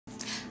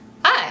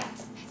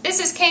This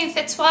is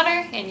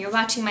K.N.Fitzwater and you're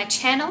watching my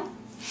channel.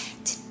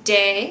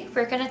 Today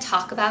we're going to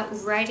talk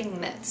about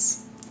writing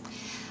myths.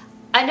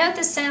 I know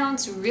this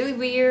sounds really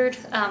weird,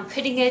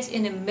 putting it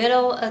in the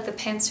middle of the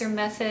pincer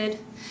method,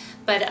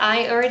 but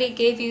I already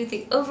gave you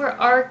the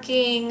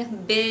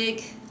overarching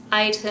big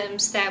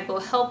items that will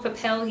help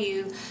propel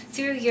you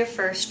through your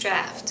first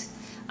draft.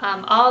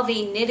 All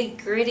the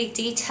nitty-gritty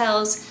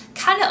details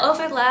kind of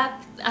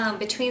overlap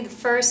between the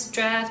first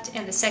draft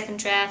and the second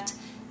draft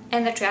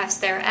and the drafts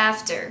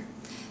thereafter.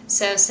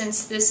 So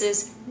since this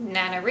is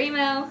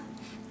Nanowrimo,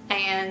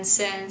 and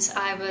since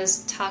I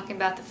was talking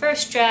about the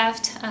first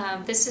draft,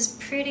 this is a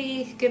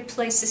pretty good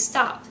place to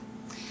stop.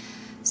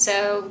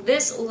 So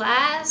this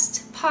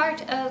last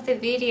part of the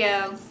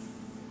video,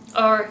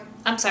 or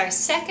I'm sorry,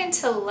 second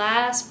to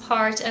last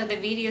part of the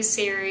video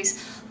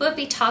series, we'll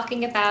be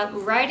talking about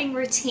writing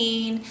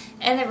routine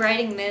and the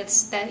writing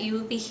myths that you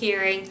will be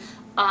hearing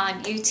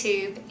on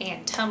YouTube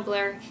and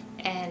Tumblr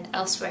and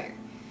elsewhere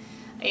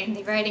in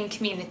the writing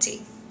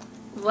community.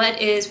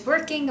 What is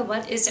working and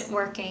what isn't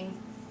working,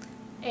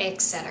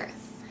 etc.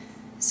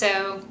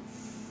 So,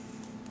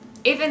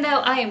 even though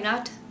I am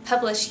not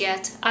published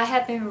yet, I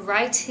have been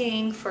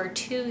writing for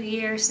 2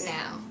 years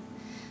now.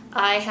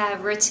 I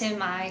have written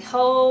my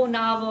whole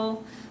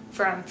novel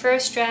from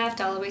first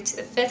draft all the way to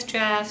the 5th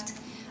draft.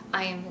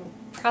 I am in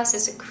the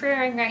process of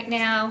querying right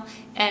now,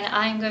 and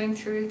I'm going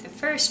through the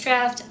first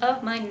draft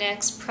of my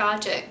next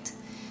project.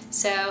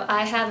 So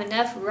I have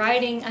enough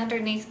writing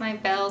underneath my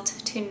belt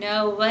to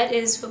know what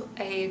is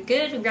a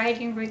good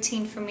writing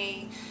routine for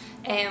me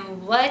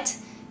and what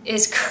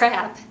is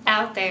crap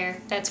out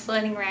there that's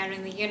floating around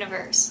in the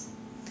universe.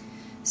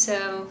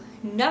 So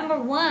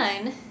number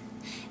one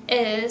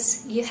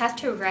is you have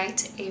to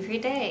write every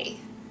day.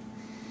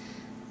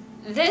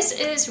 This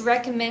is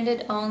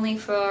recommended only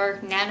for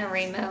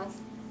Nanowrimo.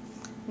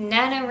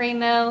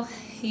 Nanowrimo,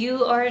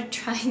 you are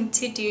trying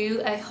to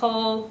do a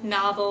whole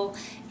novel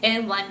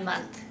in 1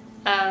 month.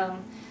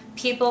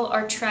 People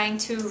are trying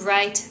to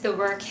write the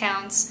word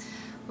counts,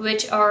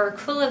 which are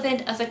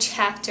equivalent of a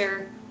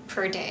chapter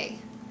per day.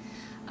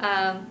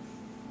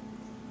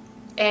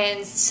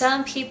 And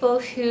some people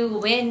who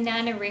win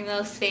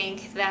Nanowrimo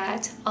think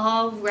that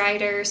all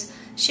writers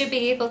should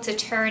be able to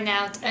turn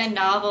out a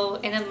novel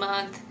in a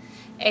month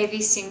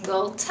every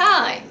single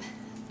time.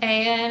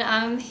 And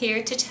I'm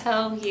here to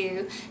tell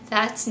you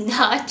that's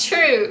not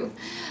true.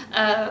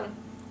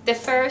 The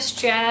first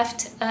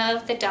draft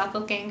of The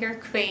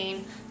Doppelganger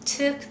Queen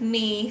took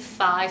me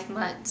 5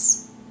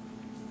 months.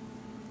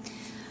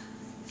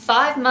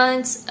 5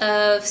 months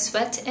of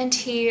sweat and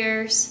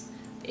tears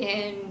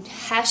in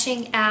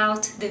hashing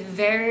out the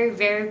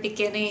very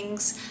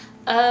beginnings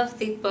of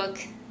the book.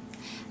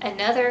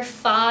 Another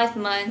 5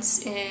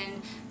 months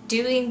in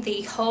doing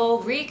the whole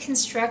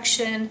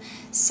reconstruction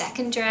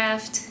second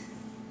draft.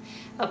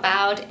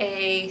 About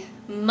a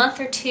month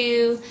or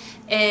two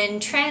in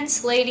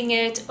translating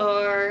it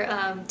or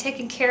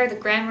taking care of the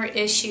grammar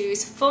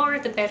issues for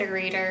the better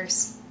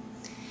readers.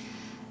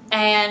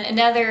 And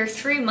another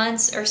 3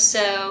 months or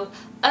so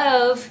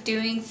of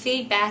doing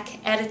feedback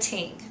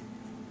editing.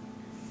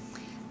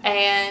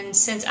 And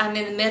since I'm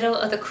in the middle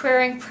of the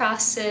querying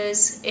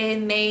process, it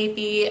may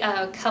be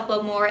a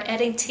couple more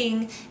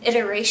editing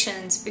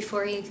iterations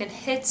before it even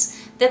hits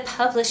the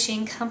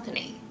publishing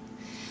company.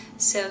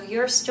 So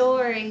your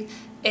story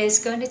is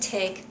going to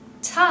take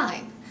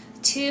time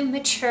to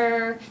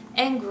mature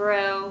and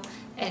grow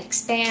and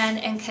expand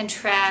and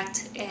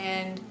contract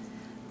and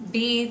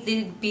be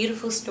the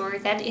beautiful story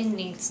that it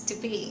needs to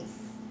be.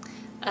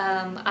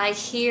 I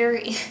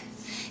hear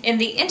in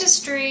the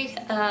industry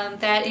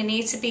that it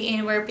needs to be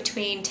anywhere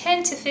between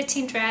 10 to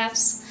 15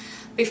 drafts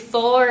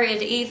before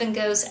it even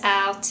goes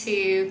out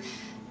to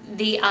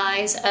the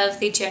eyes of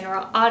the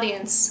general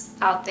audience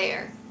out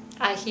there.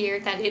 I hear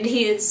that it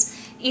is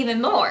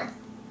even more,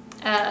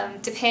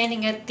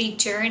 depending on the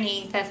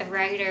journey that the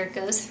writer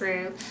goes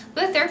through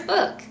with their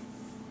book.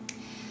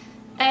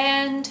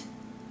 And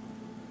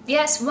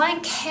yes,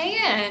 one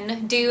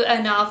can do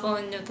a novel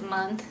in the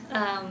month.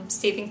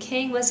 Stephen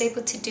King was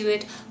able to do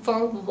it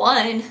for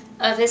one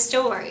of his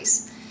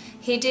stories.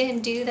 He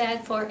didn't do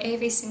that for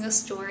every single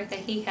story that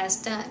he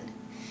has done.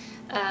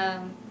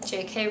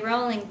 J.K.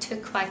 Rowling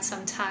took quite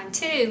some time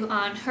too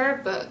on her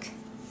book.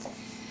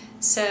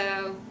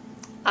 So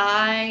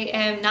I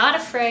am not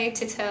afraid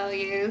to tell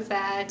you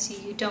that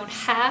you don't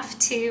have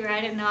to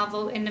write a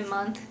novel in a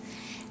month,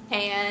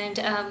 and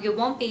you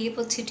won't be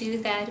able to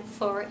do that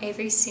for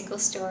every single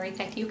story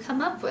that you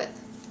come up with.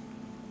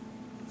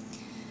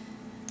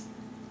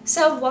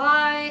 So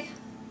why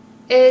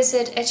is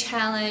it a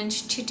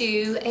challenge to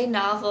do a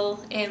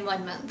novel in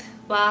 1 month?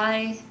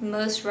 Why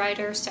most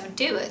writers don't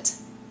do it?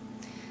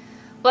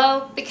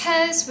 Well,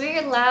 because we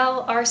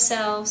allow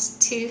ourselves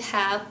to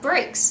have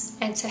breaks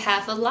and to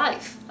have a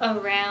life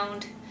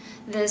around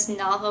this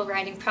novel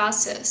writing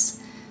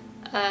process.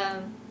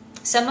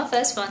 Some of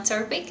us want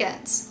our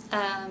weekends.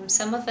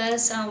 Some of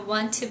us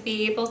want to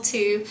be able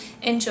to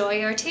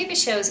enjoy our TV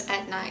shows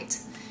at night.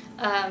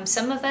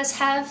 Some of us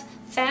have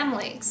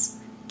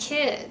families,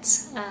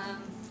 kids.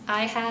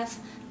 I have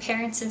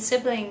parents and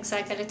siblings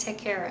I gotta take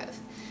care of.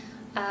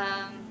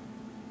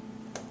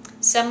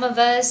 Some of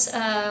us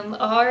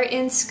are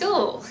in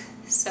school.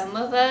 Some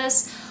of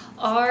us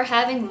are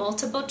having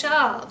multiple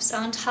jobs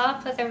on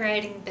top of the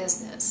writing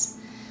business,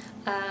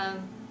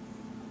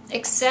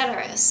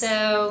 etc.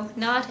 So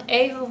not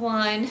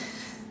everyone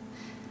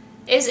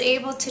is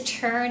able to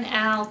churn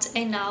out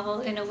a novel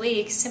in a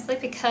week simply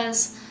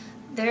because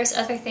there's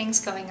other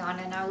things going on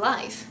in our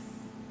life.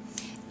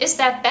 Is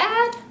that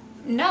bad?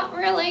 Not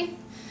really.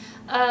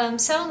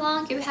 So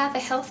long you have a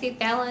healthy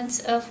balance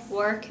of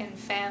work and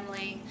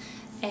family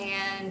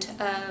and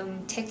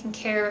taking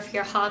care of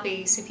your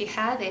hobbies if you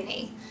have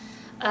any,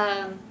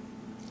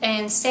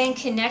 and staying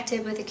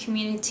connected with the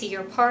community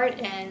you're part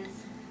in,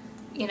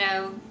 you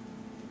know,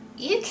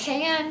 you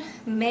can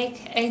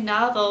make a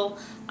novel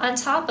on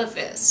top of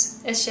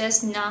this. It's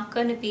just not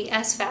going to be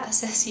as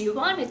fast as you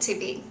want it to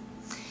be.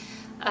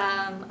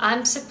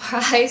 I'm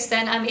surprised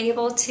that I'm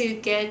able to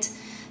get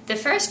the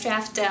first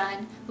draft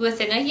done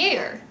within a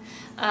year.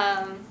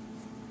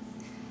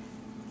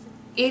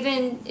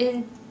 Even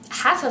in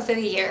half of a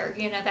year,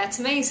 you know, that's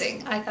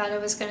amazing. I thought it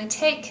was going to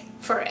take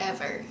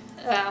forever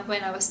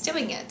when I was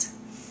doing it.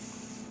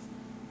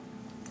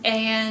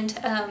 And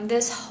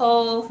this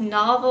whole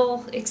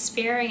novel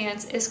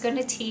experience is going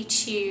to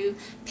teach you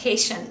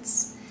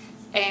patience.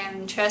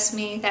 And trust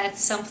me,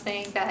 that's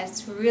something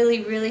that's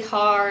really, really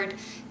hard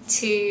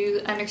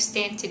to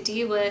understand, to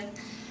deal with,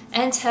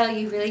 until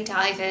you really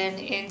dive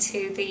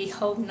into the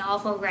whole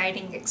novel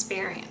writing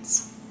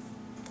experience.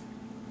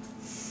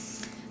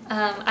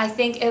 I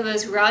think it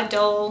was Rod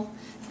Dole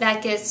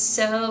that gets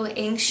so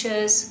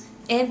anxious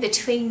in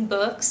between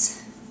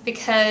books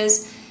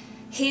because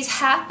he's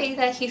happy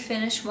that he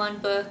finished one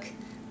book,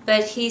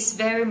 but he's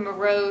very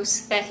morose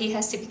that he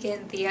has to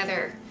begin the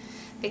other,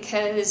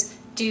 because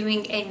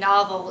doing a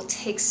novel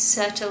takes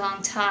such a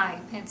long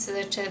time and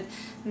such a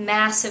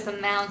massive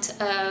amount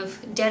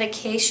of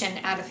dedication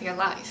out of your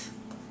life.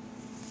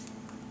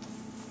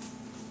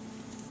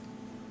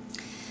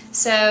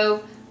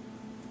 So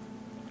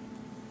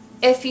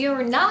if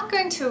you're not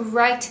going to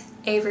write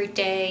every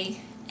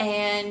day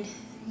and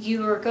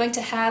you are going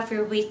to have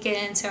your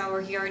weekends or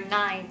your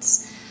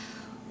nights,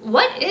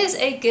 what is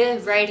a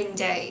good writing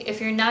day if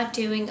you're not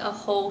doing a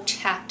whole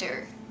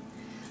chapter?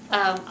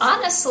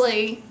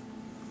 Honestly,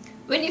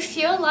 when you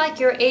feel like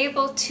you're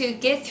able to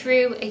get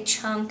through a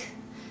chunk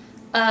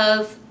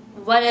of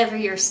whatever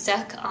you're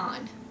stuck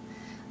on.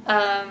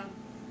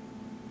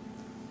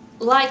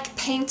 Like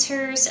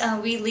painters,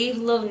 we leave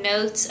little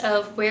notes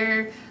of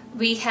where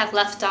we have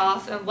left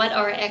off and what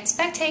our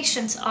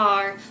expectations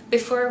are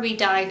before we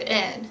dive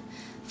in.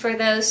 For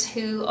those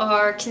who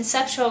are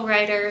conceptual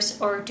writers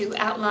or do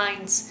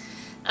outlines,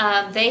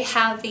 they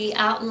have the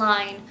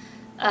outline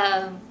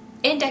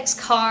index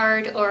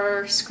card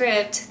or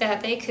script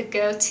that they could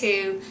go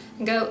to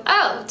and go,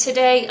 oh,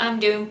 today I'm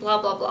doing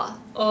blah blah blah,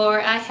 or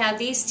I have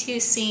these two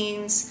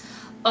scenes,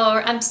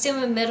 or I'm still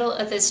in the middle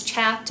of this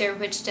chapter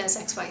which does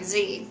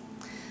XYZ.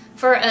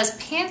 For us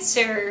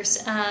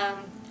pantsers,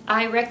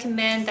 I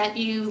recommend that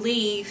you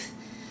leave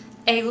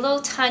a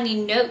little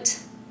tiny note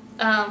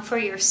for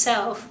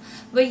yourself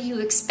where you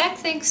expect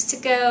things to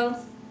go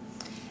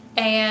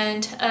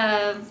and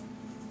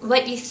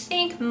what you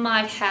think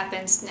might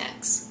happen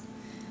next.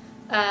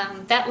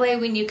 That way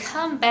when you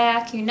come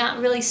back, you're not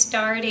really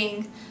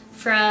starting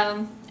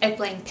from a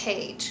blank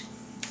page.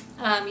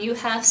 You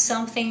have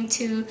something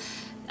to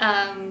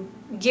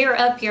gear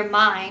up your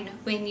mind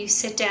when you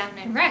sit down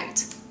and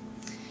write.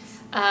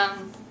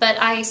 But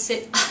I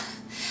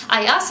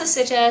also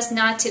suggest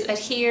not to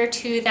adhere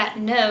to that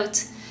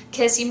note,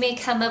 because you may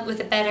come up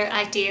with a better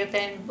idea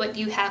than what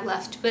you have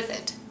left with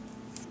it.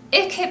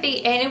 It could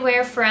be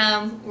anywhere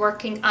from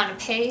working on a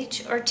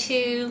page or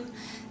two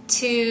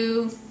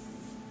to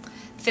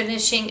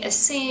finishing a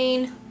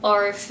scene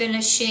or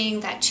finishing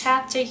that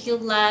chapter you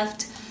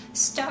left,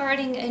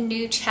 starting a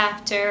new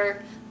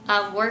chapter,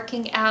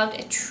 working out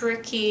a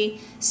tricky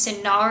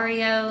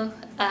scenario,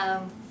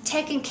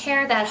 taking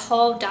care of that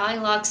whole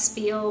dialogue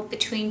spiel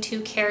between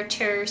two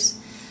characters,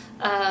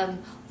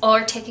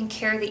 or taking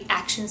care of the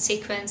action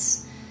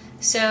sequence.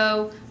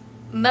 So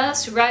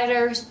most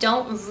writers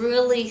don't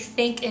really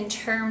think in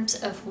terms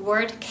of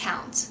word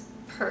count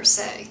per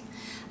se.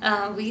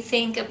 We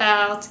think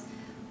about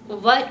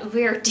what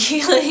we're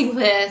dealing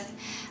with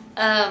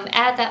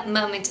at that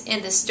moment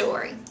in the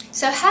story.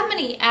 So how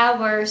many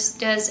hours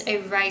does a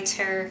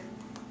writer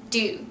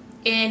do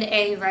in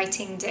a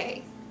writing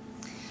day?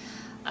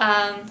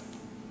 I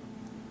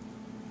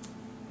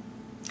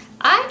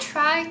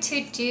try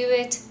to do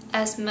it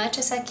as much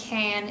as I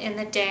can in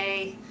the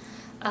day,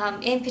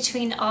 in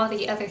between all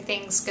the other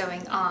things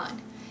going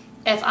on.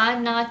 If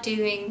I'm not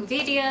doing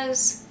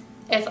videos,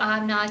 if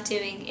I'm not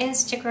doing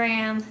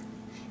Instagram,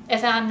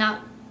 if I'm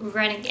not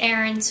running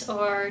errands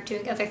or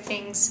doing other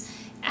things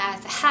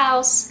at the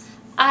house,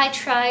 I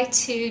try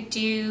to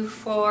do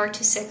 4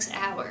 to 6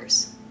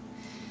 hours.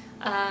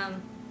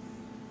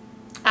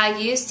 I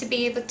used to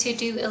be able to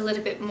do a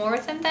little bit more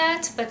than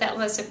that, but that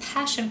was a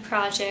passion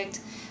project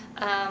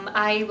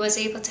I was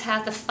able to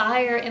have the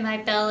fire in my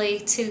belly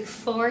to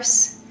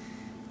force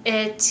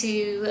it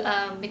to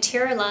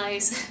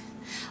materialize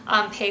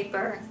on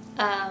paper.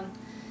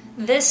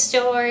 This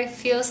story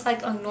feels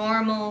like a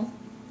normal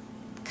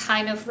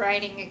kind of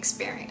writing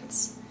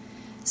experience.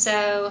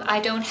 So I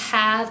don't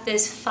have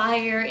this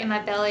fire in my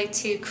belly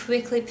to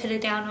quickly put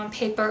it down on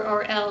paper,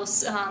 or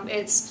else I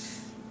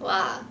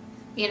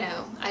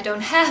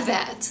don't have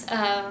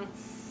that.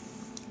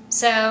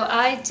 So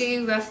I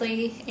do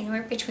roughly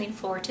anywhere between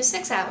 4 to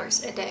 6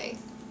 hours a day.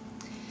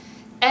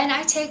 And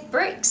I take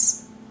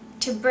breaks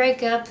to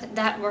break up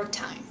that work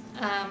time.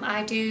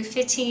 I do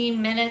 15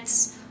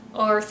 minutes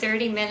or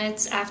 30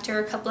 minutes after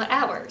a couple of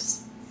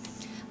hours.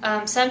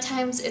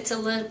 Sometimes it's a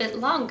little bit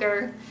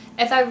longer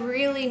if I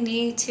really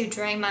need to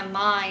drain my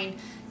mind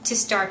to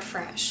start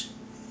fresh.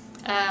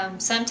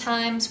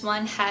 Sometimes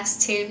one has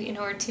to in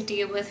order to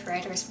deal with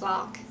writer's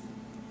block.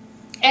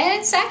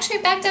 And it's actually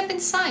backed up in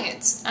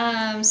science.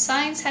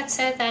 Science had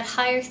said that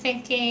higher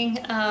thinking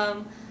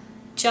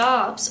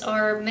jobs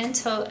or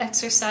mental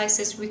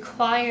exercises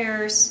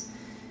requires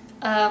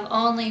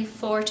only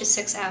 4 to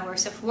 6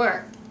 hours of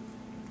work.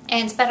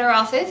 And it's better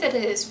off if it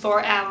is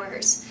 4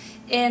 hours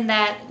in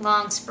that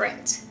long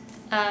sprint.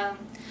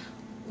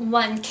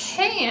 One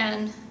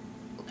can,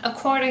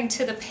 according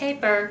to the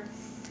paper,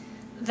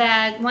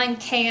 that one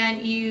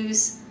can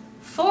use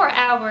 4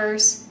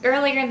 hours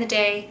earlier in the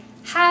day,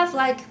 have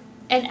like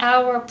an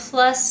hour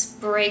plus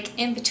break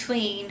in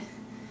between,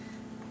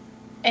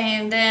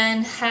 and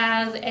then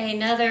have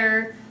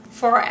another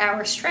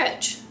 4-hour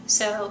stretch.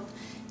 So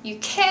you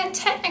can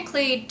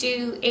technically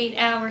do 8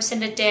 hours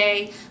in a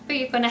day, but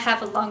you're going to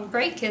have a long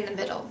break in the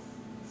middle.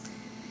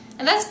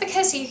 And that's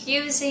because you're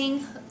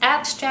using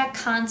abstract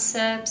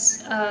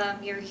concepts,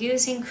 you're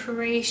using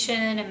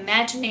creation,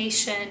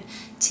 imagination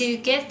to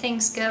get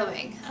things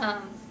going.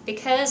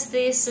 Because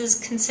this is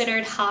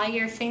considered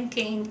higher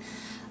thinking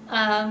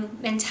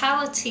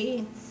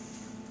mentality,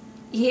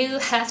 you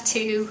have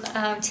to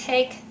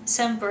take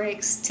some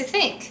breaks to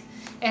think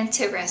and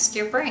to rest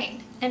your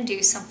brain and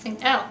do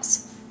something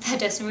else that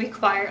doesn't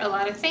require a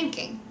lot of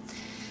thinking.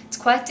 It's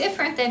quite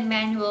different than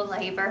manual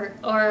labor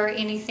or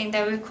anything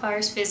that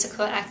requires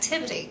physical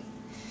activity.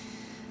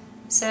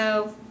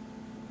 So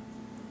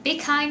be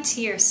kind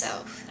to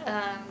yourself.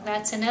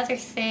 That's another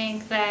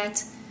thing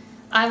that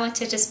I want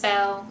to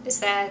dispel, is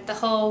that the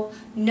whole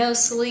no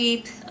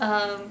sleep,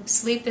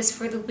 sleep is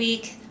for the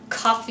weak,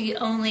 coffee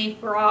only,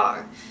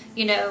 raw.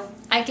 You know,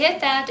 I get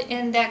that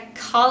in that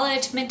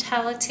college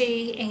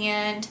mentality,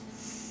 and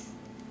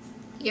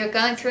you're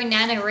going through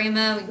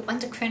Nanowrimo, you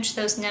want to crunch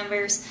those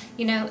numbers,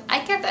 you know,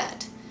 I get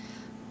that.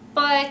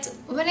 But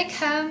when it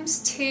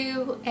comes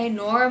to a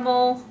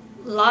normal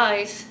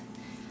life,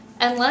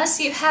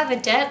 unless you have a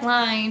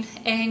deadline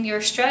and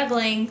you're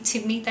struggling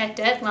to meet that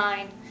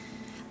deadline,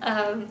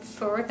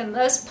 for the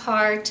most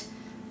part,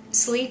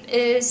 sleep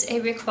is a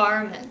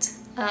requirement.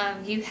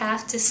 You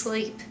have to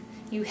sleep.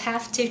 You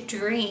have to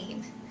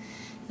dream.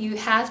 You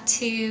have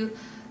to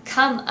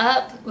come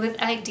up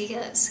with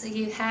ideas.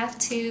 You have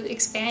to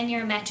expand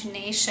your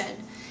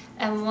imagination.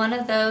 And one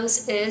of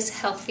those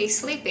is healthy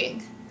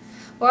sleeping.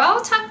 We're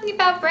all talking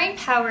about brain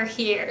power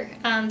here.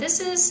 This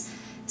is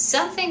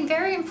something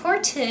very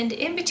important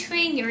in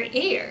between your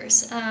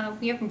ears.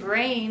 Your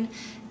brain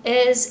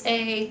is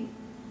a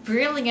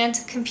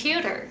brilliant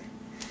computer,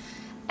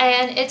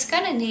 and it's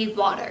going to need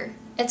water.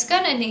 It's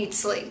going to need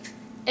sleep.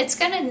 It's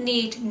going to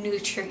need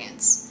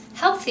nutrients,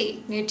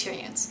 healthy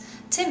nutrients,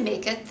 to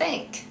make it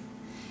think.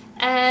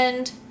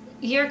 And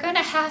you're going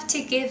to have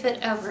to give it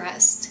a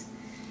rest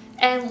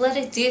and let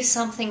it do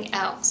something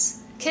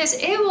else, because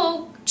it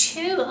will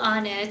chew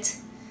on it,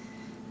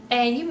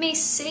 and you may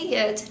see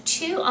it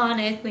chew on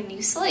it when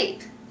you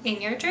sleep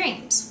in your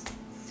dreams.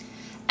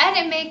 And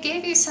it may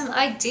give you some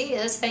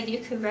ideas that you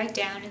could write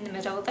down in the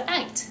middle of the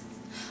night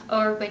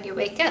or when you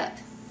wake up.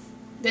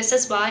 This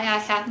is why I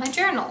have my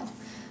journal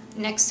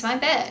next to my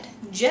bed,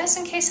 just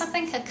in case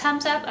something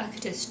comes up, I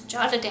could just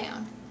jot it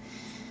down.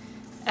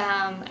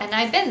 And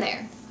I've been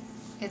there.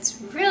 It's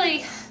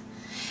frustrating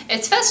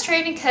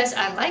because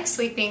I like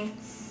sleeping,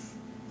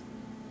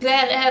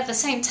 but at the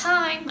same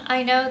time,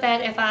 I know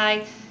that if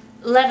I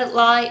let it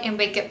lie and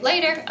wake up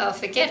later, I'll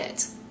forget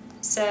it.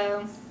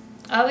 So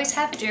always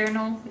have a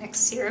journal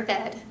next to your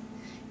bed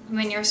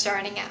when you're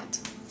starting out.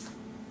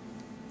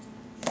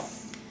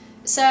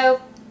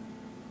 So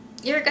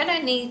you're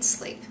gonna need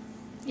sleep.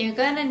 You're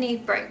gonna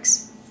need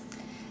breaks.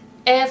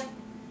 If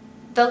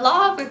the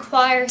law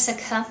requires a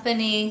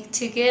company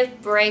to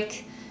give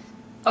breaks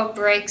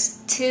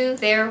to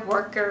their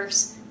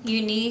workers,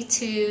 you need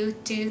to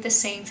do the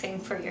same thing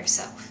for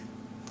yourself.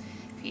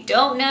 If you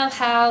don't know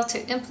how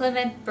to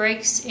implement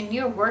breaks in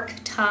your work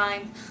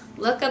time,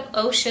 look up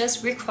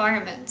OSHA's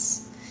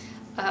requirements.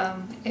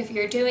 If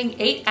you're doing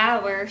 8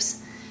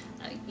 hours,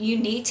 you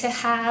need to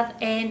have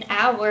an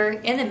hour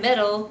in the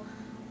middle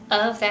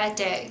of that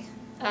day.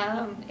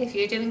 If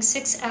you're doing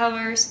 6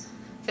 hours,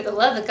 for the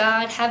love of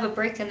God, have a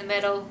break in the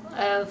middle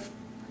of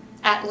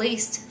at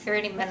least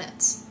 30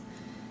 minutes.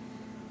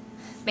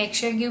 Make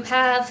sure you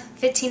have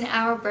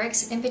 15-hour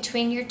breaks in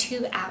between your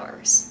 2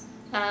 hours.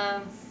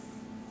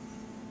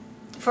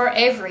 For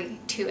every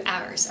 2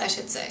 hours, I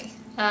should say.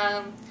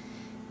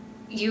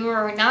 You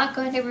are not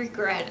going to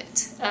regret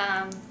it.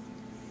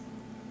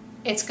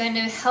 It's going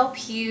to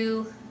help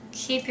you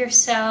keep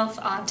yourself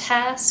on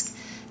task.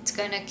 It's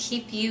going to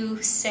keep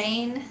you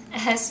sane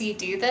as you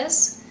do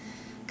this,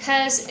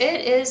 because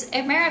it is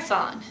a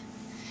marathon.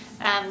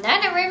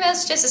 Nanowrimo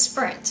is just a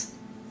sprint.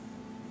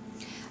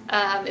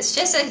 It's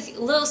just a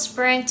little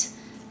sprint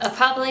of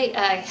probably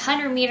a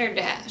 100-meter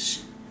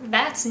dash.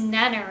 That's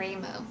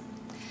Nanowrimo.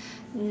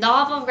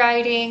 Novel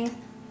writing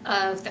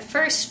of the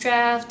first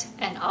draft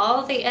and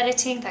all the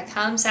editing that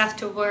comes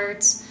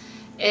afterwards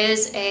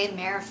is a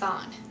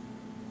marathon.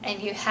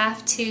 And you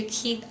have to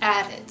keep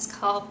at it. It's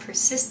called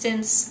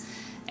persistence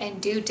and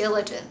due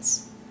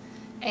diligence.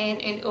 And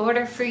in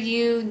order for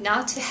you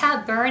not to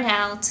have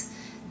burnout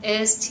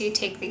is to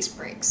take these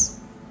breaks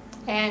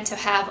and to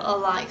have a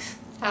life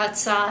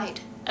outside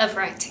of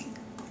writing.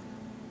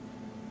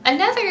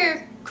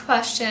 Another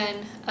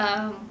question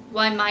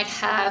one might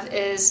have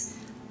is,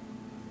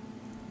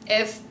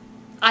 if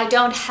I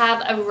don't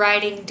have a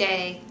writing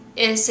day,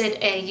 is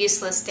it a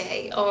useless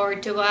day, or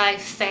do I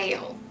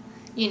fail,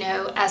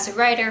 as a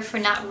writer for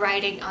not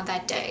writing on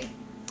that day,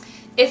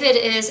 if it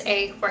is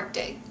a work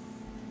day?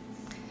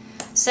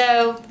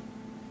 So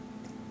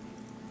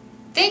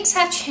things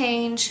have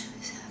changed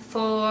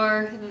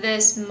for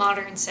this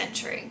modern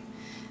century,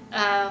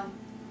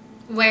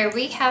 where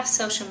we have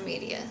social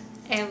media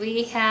and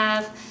we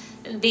have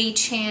the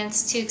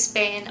chance to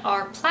expand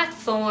our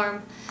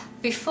platform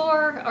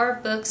before our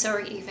books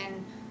are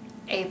even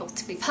able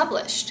to be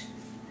published.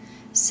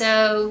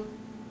 So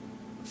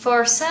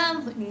for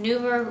some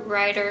newer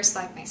writers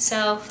like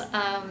myself,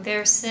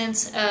 their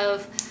sense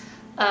of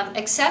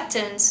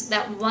acceptance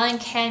that one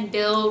can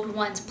build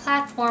one's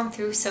platform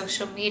through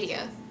social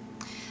media.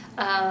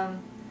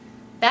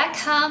 That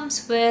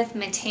comes with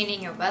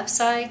maintaining your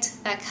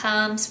website, that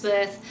comes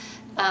with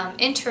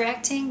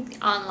interacting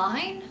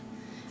online,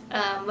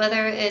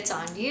 whether it's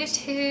on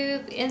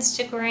YouTube,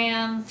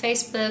 Instagram,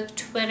 Facebook,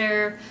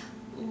 Twitter,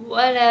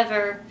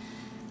 whatever.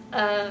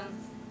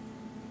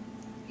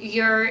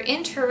 You're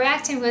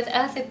interacting with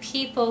other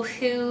people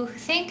who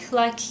think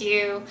like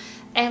you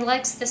and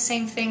likes the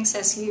same things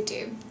as you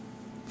do,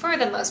 for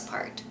the most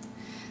part.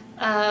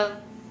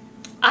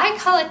 I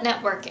call it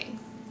networking.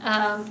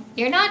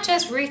 You're not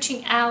just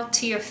reaching out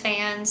to your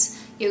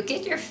fans. You'll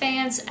get your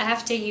fans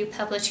after you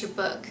publish your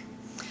book.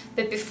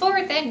 But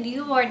before then,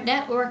 you are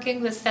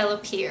networking with fellow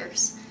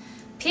peers.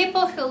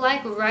 People who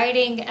like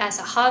writing as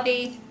a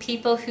hobby,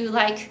 people who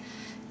like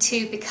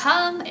to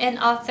become an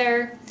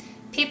author,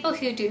 people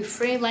who do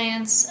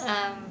freelance,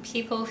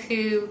 people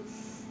who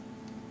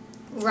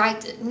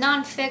write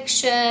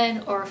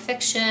nonfiction or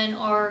fiction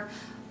or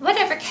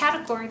whatever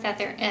category that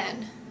they're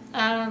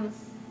in.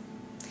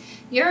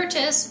 You're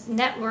just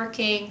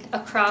networking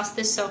across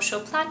the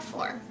social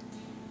platform.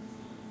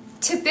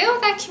 To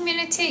build that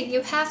community,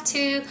 you have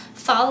to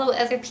follow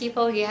other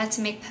people, you have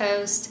to make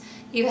posts,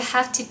 you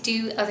have to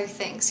do other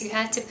things, you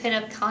have to put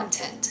up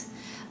content.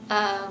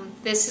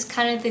 This is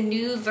kind of the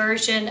new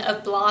version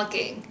of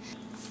blogging.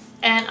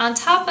 And on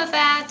top of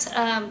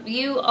that,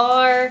 you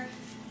are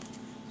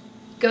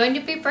going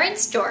to be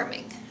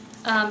brainstorming.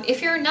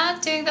 If you're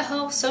not doing the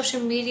whole social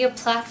media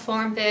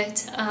platform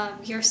bit,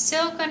 you're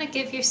still going to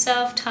give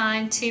yourself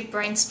time to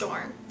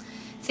brainstorm.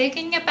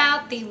 Thinking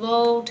about the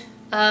world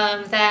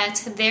that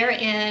they're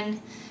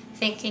in,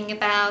 thinking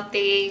about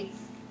the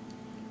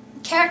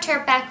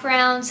character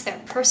backgrounds, their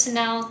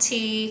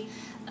personality,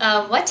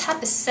 what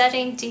type of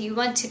setting do you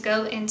want to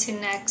go into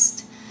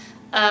next?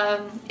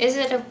 Is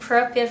it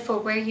appropriate for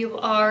where you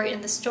are in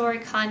the story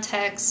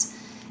context,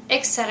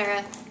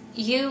 etc.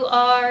 You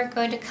are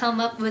going to come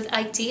up with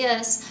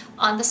ideas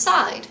on the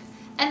side,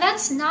 and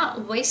that's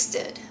not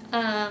wasted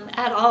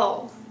at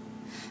all.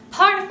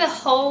 Part of the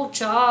whole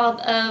job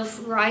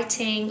of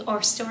writing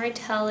or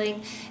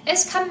storytelling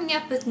is coming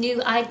up with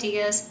new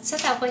ideas so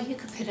that way you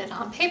can put it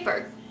on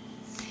paper.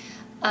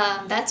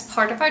 That's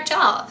part of our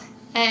job,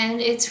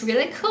 and it's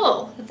really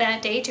cool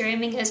that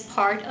daydreaming is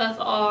part of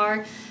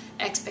our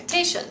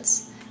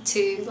expectations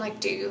to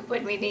do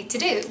what we need to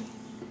do.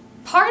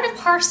 Part and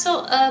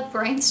parcel of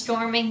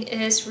brainstorming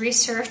is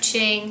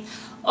researching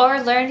or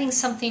learning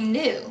something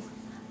new.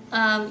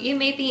 You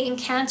may be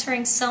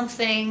encountering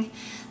something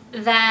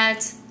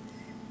that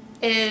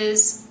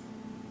is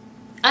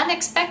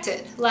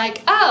unexpected,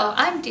 like, oh,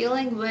 I'm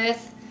dealing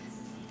with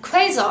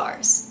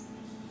quasars.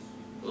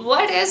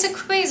 What is a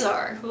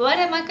quasar? What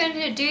am I going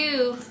to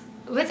do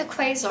with a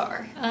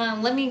quasar?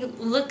 Let me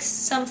look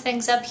some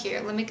things up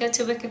here. Let me go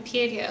to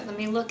Wikipedia. Let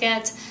me look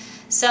at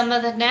some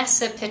of the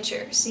NASA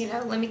pictures.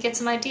 Let me get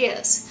some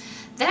ideas.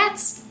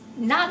 That's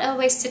not a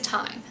waste of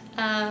time.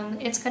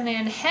 It's going to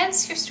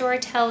enhance your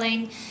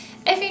storytelling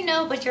if you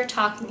know what you're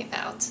talking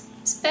about,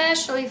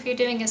 especially if you're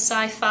doing a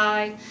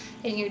sci-fi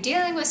and you're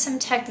dealing with some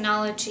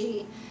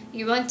technology.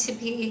 You want to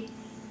be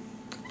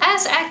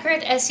as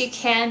accurate as you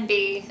can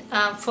be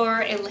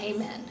for a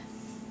layman.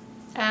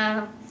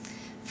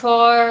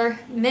 For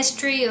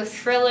mystery or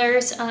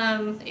thrillers,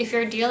 if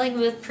you're dealing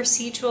with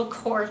procedural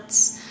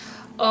courts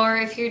or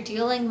if you're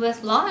dealing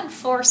with law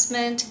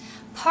enforcement,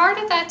 part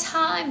of that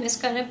time is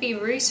going to be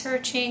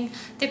researching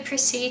the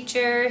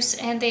procedures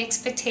and the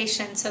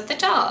expectations of the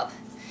job.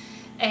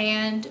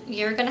 And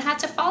you're going to have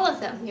to follow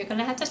them. You're going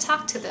to have to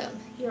talk to them.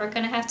 You're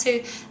going to have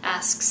to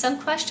ask some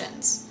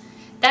questions.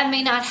 That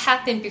may not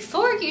happen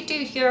before you do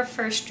your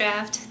first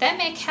draft. That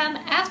may come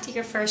after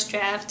your first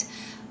draft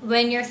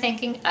when you're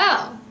thinking,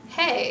 oh,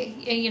 hey,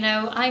 you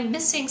know, I'm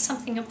missing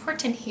something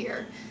important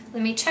here.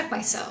 Let me check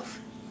myself.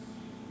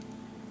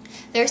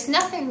 There's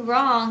nothing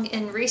wrong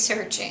in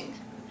researching.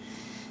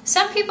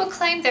 Some people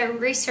claim they're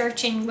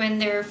researching when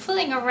they're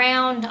fooling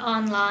around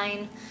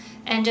online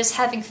and just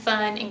having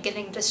fun and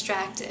getting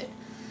distracted.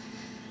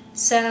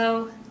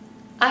 So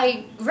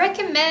I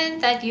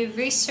recommend that you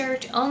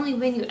research only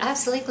when you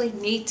absolutely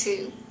need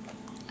to.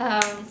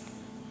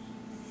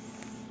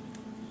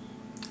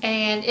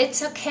 And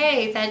it's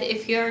okay that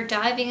if you're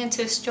diving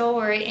into a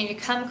story and you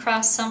come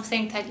across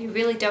something that you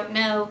really don't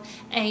know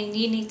and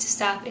you need to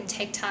stop and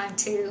take time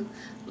to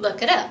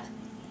look it up.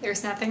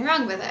 There's nothing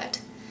wrong with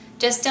that.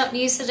 Just don't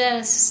use it as an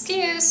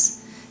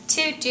excuse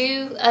to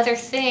do other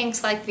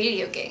things like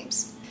video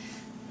games.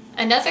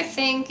 Another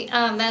thing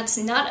that's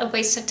not a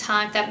waste of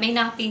time, that may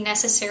not be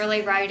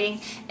necessarily writing,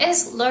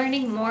 is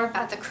learning more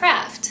about the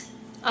craft.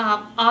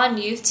 On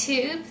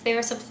YouTube,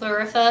 there's a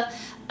plethora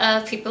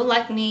of people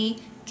like me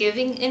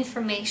giving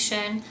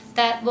information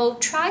that will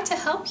try to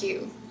help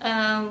you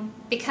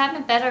become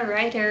a better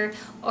writer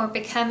or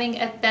becoming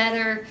a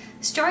better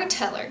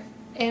storyteller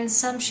in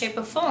some shape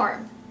or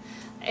form.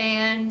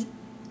 And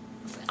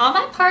on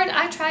my part,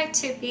 I try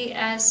to be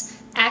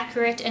as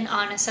accurate and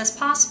honest as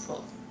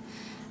possible.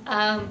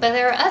 But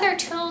there are other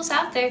tools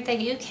out there that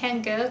you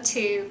can go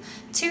to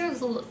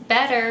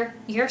better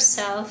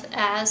yourself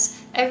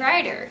as a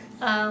writer.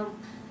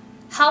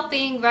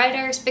 Helping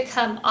writers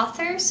become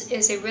authors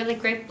is a really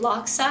great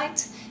blog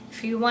site.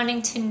 If you're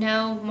wanting to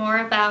know more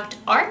about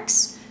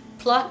arcs,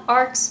 plot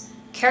arcs,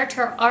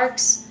 character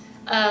arcs,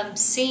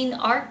 scene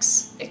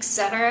arcs,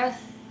 etc.,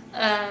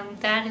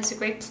 that is a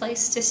great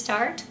place to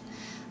start.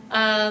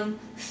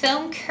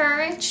 Film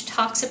Courage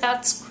talks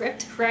about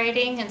script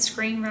writing and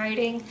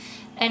screenwriting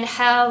and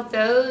how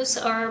those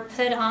are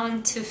put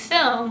onto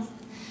film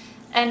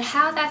and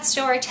how that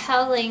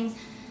storytelling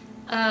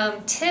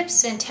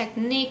tips and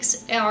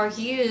techniques are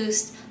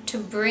used to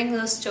bring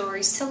those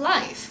stories to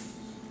life.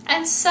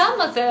 And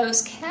some of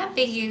those can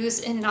be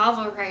used in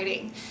novel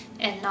writing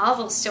and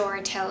novel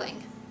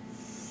storytelling.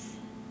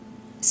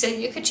 So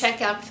you could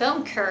check out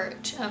Film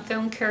Courage.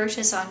 Film Courage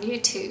is on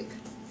YouTube.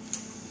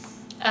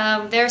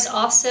 There's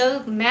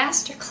also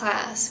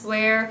Masterclass,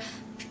 where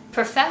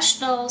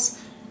professionals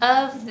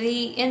of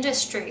the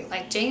industry,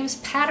 like James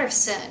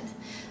Patterson,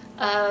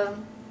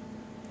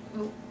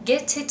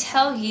 get to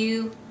tell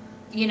you,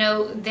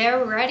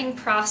 their writing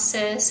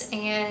process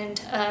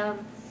and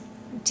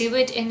do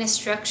it in a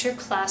structured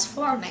class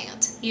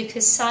format. You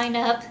could sign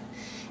up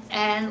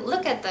and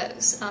look at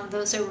those.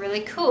 Those are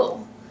really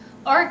cool.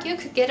 Or you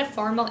could get a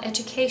formal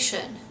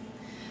education.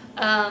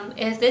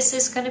 If this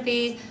is going to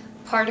be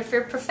part of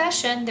your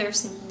profession,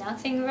 there's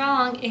nothing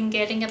wrong in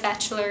getting a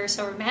bachelor's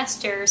or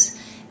master's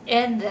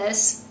in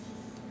this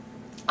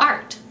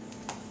art.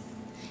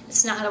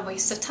 It's not a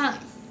waste of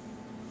time.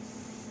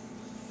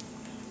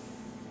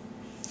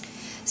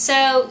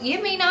 So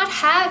you may not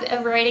have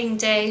a writing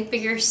day, but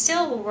you're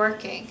still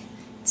working.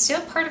 It's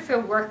still part of your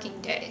working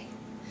day.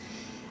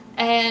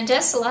 And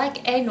just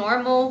like a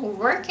normal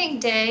working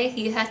day,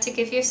 you have to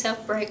give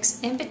yourself breaks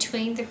in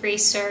between the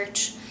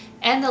research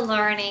and the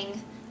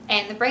learning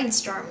and the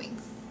brainstorming.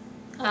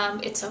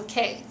 It's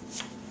okay.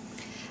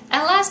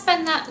 And last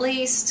but not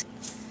least,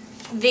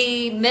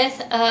 the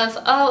myth of,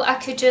 oh, I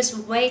could just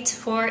wait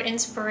for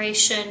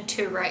inspiration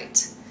to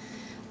write.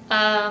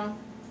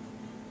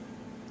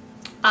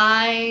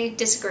 I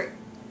disagree.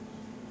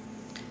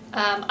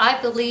 I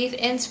believe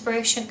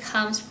inspiration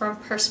comes from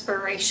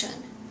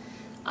perspiration.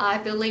 I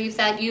believe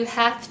that you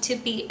have to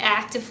be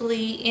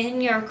actively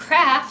in your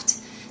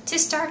craft to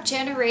start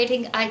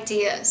generating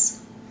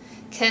ideas,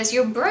 because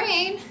your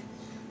brain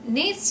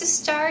needs to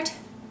start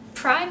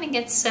priming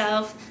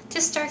itself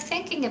to start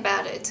thinking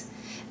about it.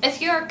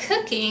 If you're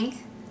cooking,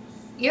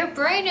 your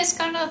brain is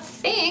going to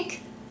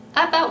think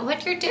about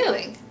what you're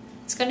doing.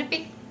 It's going to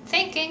be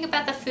thinking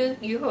about the food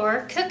you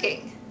are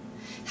cooking,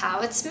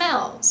 how it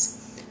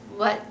smells,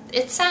 what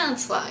it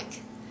sounds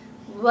like,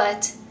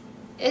 what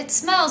it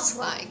smells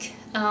like,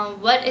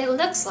 what it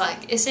looks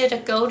like. Is it a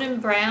golden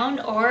brown,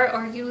 or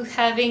are you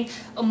having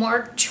a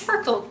more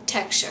charcoal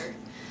texture?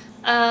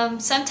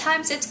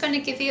 Sometimes it's going to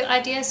give you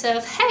ideas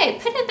of, hey,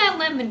 put in that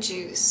lemon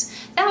juice.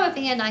 That would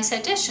be a nice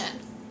addition.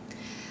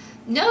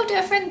 No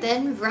different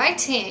than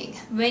writing.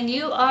 When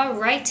you are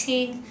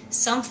writing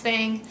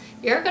something,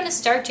 you're going to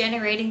start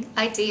generating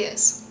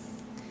ideas.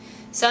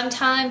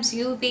 Sometimes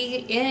you'll be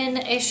in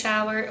a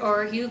shower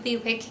or you'll be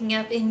waking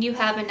up and you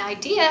have an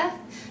idea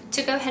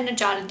to go ahead and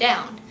jot it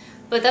down.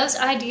 But those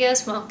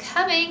ideas won't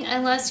coming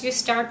unless you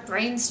start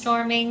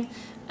brainstorming,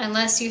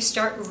 unless you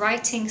start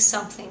writing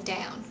something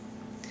down.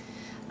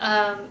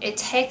 It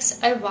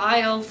takes a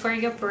while for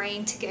your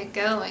brain to get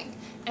going,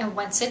 and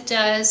once it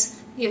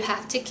does, you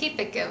have to keep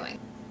it going.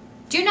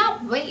 Do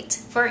not wait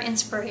for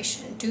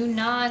inspiration. Do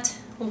not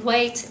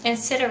wait and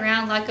sit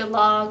around like a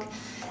log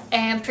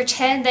and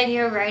pretend that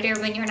you're a writer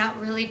when you're not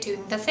really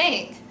doing the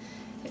thing.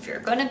 If you're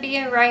going to be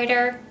a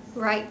writer,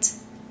 write.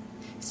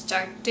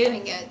 Start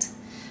doing it.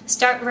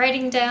 Start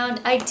writing down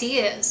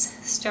ideas.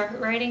 Start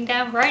writing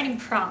down writing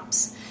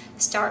prompts.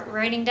 Start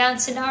writing down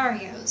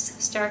scenarios.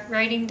 Start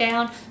writing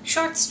down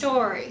short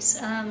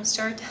stories.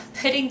 Start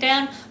putting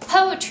down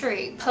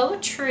poetry.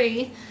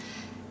 Poetry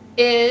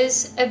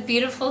is a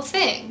beautiful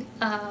thing.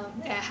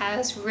 It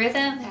has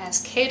rhythm,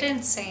 has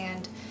cadence,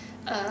 and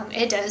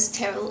it does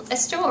tell a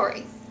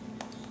story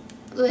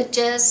with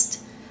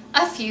just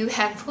a few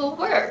handful of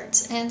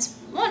words, and it's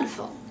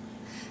wonderful.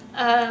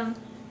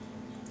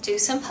 Do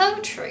some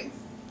poetry.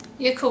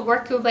 You could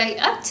work your way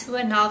up to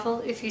a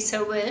novel if you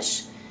so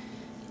wish,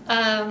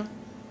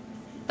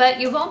 but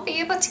you won't be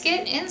able to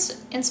get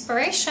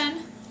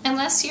inspiration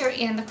unless you're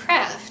in the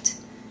craft.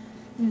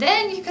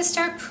 Then you can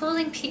start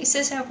pulling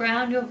pieces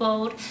around your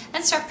world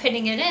and start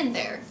putting it in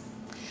there.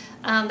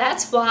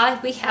 That's why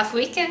we have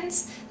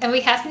weekends and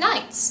we have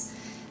nights.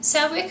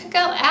 So we could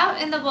go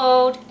out in the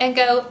world and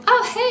go,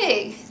 oh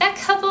hey, that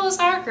couple is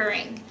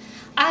arguing.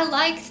 I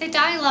like the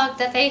dialogue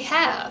that they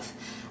have.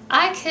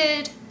 I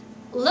could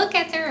look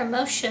at their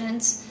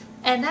emotions,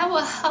 and that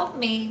will help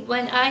me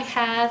when I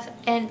have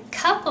a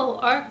couple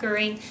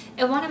arguing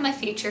in one of my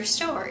future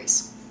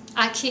stories.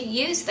 I could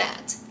use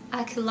that.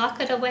 I could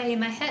lock it away in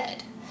my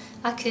head.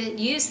 I could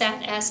use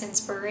that as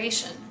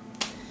inspiration.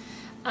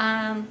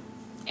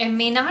 It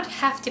may not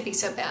have to be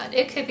so bad.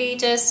 It could be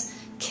just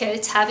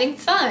kids having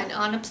fun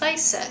on a play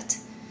set.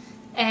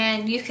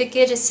 And you could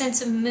get a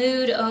sense of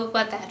mood of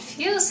what that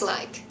feels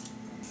like.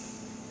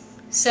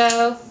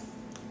 So,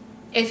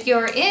 if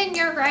you're in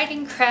your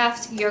writing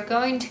craft, you're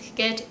going to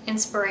get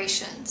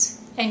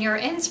inspirations. And your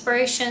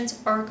inspirations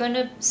are going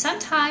to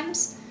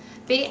sometimes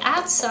be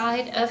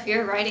outside of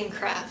your writing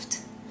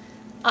craft.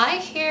 I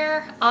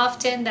hear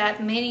often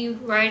that many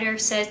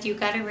writers said you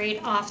gotta read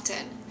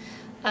often.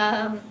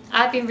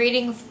 I've been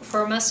reading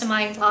for most of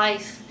my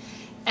life,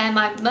 and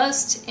my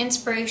most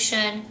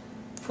inspiration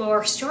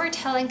for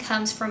storytelling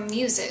comes from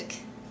music.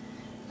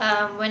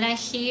 When I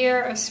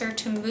hear a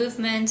certain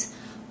movement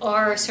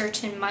or a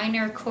certain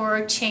minor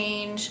chord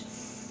change,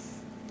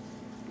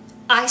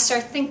 I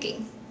start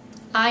thinking.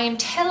 I am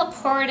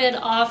teleported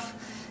off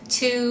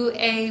to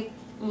a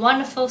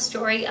wonderful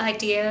story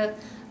idea.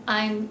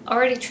 I'm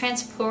already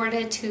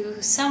transported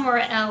to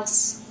somewhere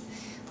else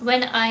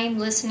when I'm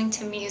listening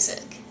to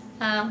music.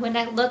 When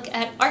I look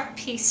at art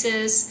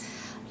pieces,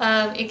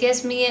 it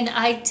gives me an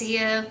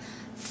idea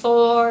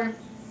for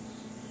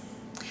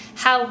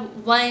how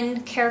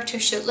one character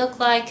should look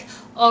like,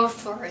 or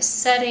for a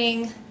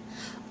setting,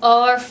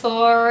 or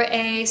for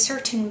a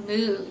certain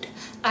mood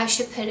I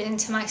should put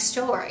into my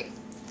story.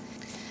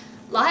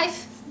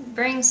 Life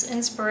brings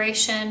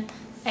inspiration,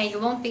 and you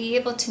won't be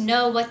able to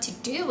know what to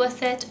do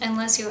with it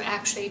unless you're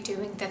actually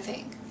doing the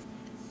thing.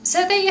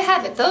 So there you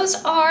have it.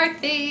 Those are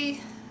the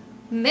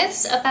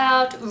myths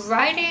about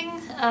writing,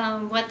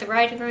 what the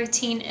writing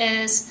routine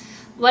is,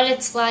 what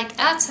it's like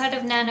outside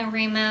of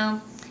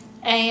Nanowrimo,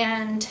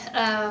 and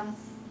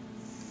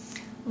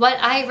what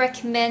I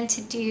recommend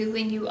to do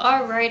when you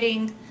are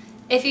writing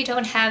if you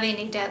don't have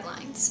any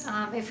deadlines.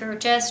 If you're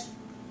just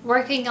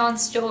working on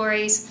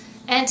stories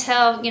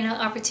until,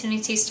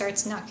 opportunity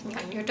starts knocking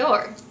on your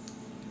door.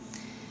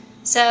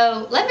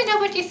 So let me know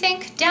what you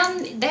think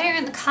down there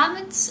in the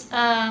comments.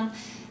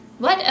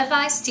 What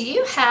advice do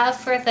you have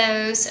for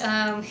those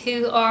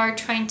who are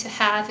trying to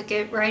have a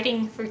good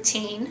writing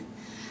routine?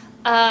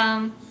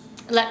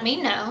 Let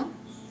me know.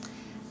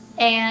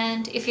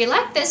 And if you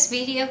like this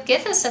video,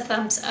 give us a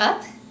thumbs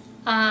up.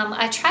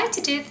 I try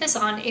to do this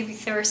on every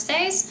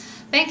Thursdays,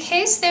 but in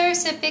case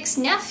there's a big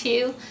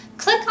snafu,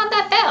 click on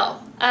that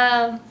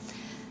bell.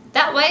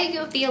 That way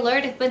you'll be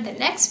alerted when the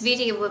next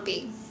video will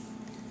be.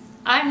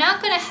 I'm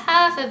not going to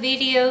have a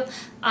video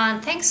on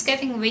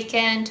Thanksgiving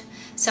weekend,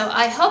 so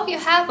I hope you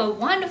have a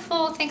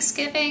wonderful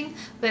Thanksgiving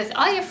with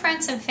all your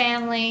friends and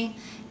family,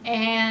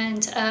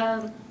 and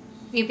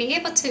you'll be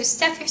able to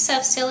stuff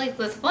yourself silly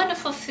with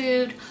wonderful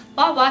food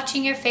while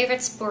watching your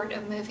favorite sport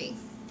or movie.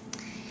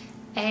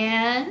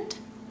 And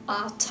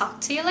I'll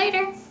talk to you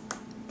later.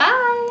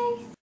 Bye!